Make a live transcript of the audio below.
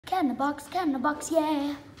cat in the box,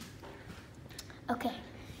 yeah. Okay,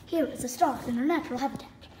 here is a star in her natural habitat,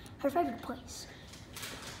 her favorite place.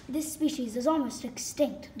 This species is almost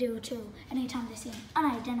extinct due to anytime they see an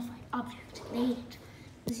unidentified object, they eat it.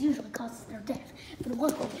 This usually causes their death, but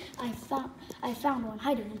luckily I found one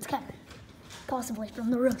hiding in its cabin, possibly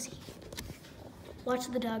from the Rosie. Watch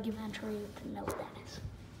the documentary to know what that is.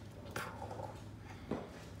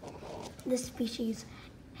 This species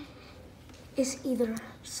is either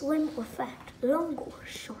slim or fat, long or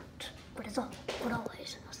short, but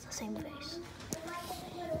always has the same face.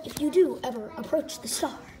 If you do ever approach the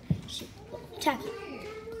star, she will attack you.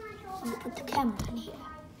 I'm gonna put the camera in here.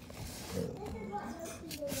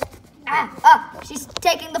 She's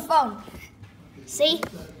taking the phone. See?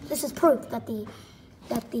 This is proof that the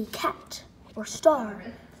cat or star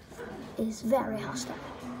is very hostile.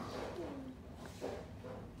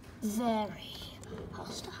 Very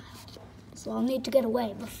hostile. So I'll need to get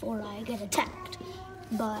away before I get attacked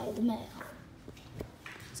by the male.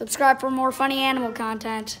 Subscribe for more funny animal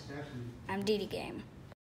content. I'm DD Game.